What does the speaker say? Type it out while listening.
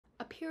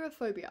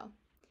apeirophobia.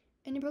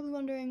 And you're probably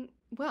wondering,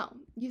 wow,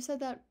 you said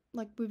that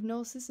like with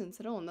no assistance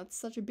at all, and that's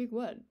such a big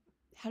word.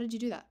 How did you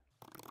do that?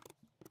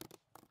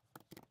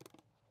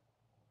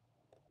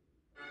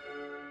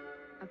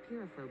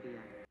 Apeirophobia.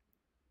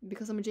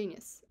 Because I'm a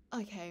genius.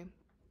 Okay.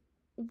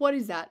 What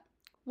is that?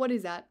 What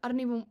is that? I don't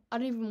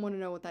even want to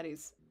know what that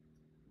is.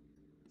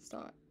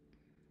 Start.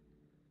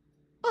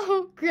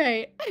 Oh,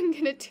 great. I'm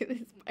gonna do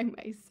this by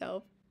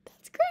myself.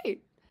 That's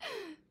great.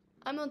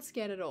 I'm not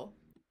scared at all.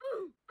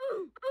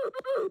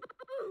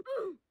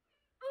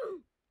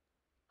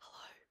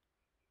 Hello.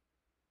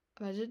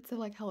 Imagine to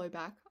like hello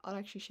back. I'd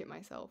actually shit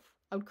myself.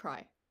 I would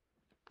cry.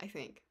 I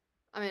think.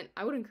 I mean,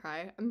 I wouldn't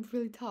cry. I'm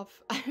really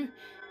tough.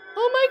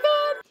 Oh my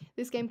god!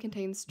 This game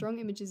contains strong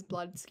images,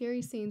 blood,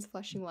 scary scenes,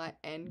 flashing light,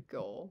 and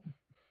gore.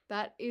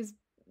 That is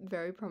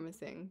very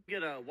promising.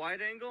 Get a wide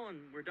angle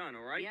and we're done,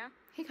 alright? Yeah?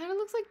 He kind of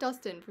looks like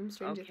Dustin from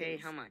Stranger Okay,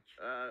 Things. how much?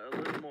 A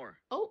little more.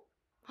 Oh!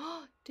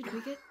 Did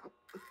we get...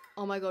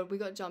 Oh my god, we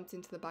got jumped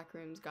into the back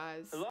rooms,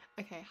 guys. Hello?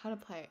 Okay, how to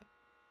play it.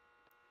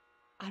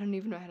 I don't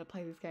even know how to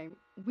play this game.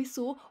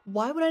 Whistle?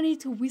 Why would I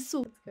need to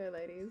whistle? Let's go,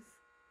 ladies.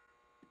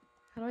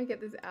 How do I get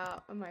this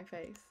out of my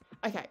face?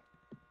 Okay.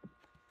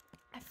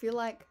 I feel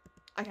like...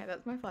 Okay,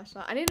 that's my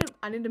flashlight.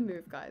 I need to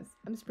move, guys.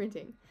 I'm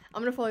sprinting.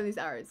 I'm gonna follow these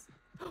arrows.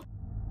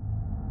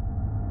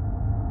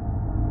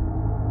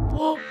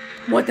 Oh,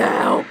 what the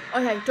hell?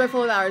 Okay, don't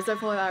follow the arrows, don't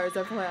follow the arrows,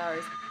 don't follow the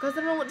arrows. Guys, I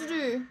don't know what to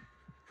do.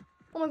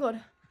 Oh my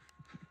god.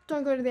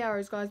 Don't go to the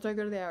arrows, guys. Don't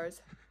go to the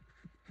arrows.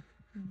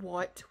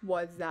 What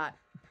was that?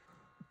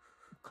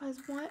 Guys,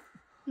 what?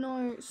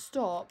 No,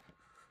 stop.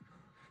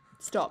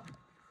 Stop.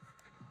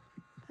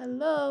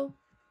 Hello?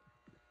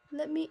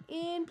 Let me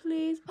in,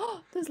 please.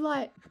 Oh, there's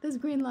light. There's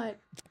green light.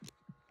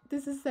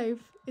 This is safe.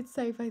 It's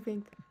safe, I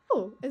think.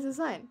 Oh, there's a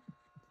sign.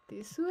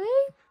 This way?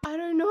 I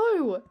don't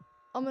know.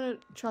 I'm gonna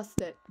trust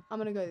it. I'm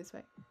gonna go this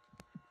way.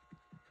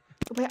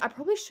 Wait, I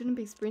probably shouldn't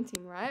be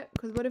sprinting, right?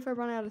 Because what if I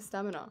run out of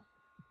stamina?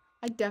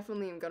 I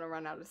definitely am gonna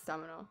run out of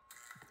stamina.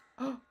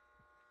 Oh,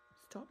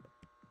 stop.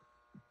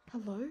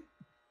 Hello?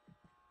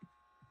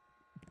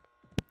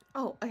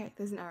 Oh, okay,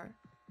 there's an arrow.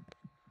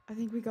 I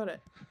think we got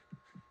it.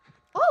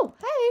 Oh,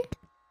 hey!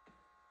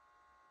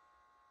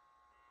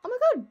 Oh my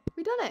god,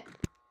 we done it.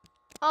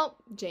 Oh,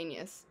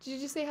 genius. Did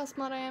you see how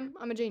smart I am?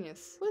 I'm a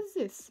genius. What is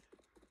this?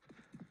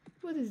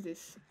 What is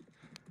this?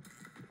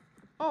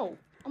 Oh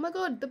my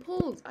god, the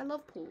pools. I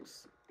love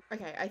pools.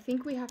 Okay, I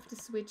think we have to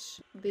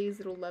switch these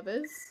little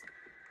levers.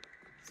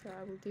 So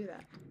I will do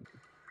that.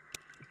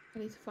 I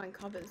need to find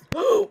covers.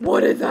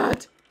 What is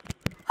that?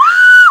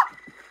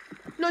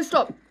 No,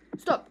 stop.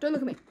 Stop. Don't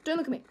look at me. Don't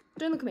look at me.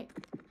 Don't look at me.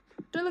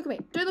 Don't look at me.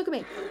 Don't look at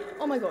me.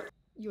 Oh my god.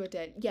 You are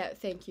dead. Yeah,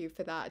 thank you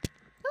for that.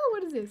 Oh,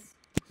 what is this?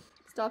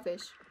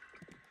 Starfish.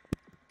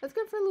 Let's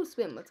go for a little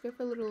swim. Let's go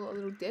for a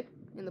little dip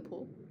in the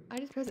pool. I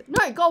just press it.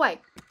 No, go away.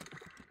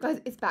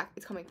 Guys, it's back.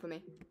 It's coming for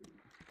me.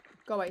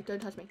 Go away.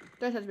 Don't touch me.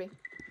 Don't touch me.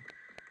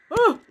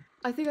 Oh!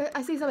 I think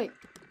I see something.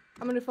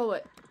 I'm gonna follow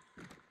it.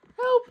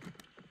 Help!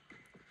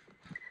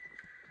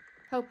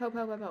 Help, help,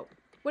 help, help, help.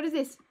 What is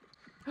this?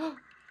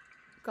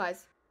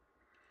 Guys.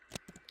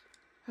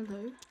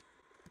 Hello?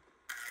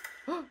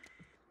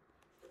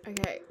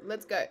 Okay,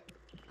 let's go.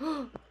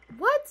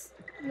 What?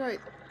 No,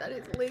 that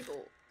is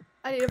illegal.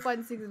 I need to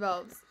find 6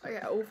 valves. Okay,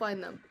 I will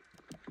find them.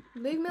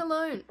 Leave me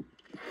alone.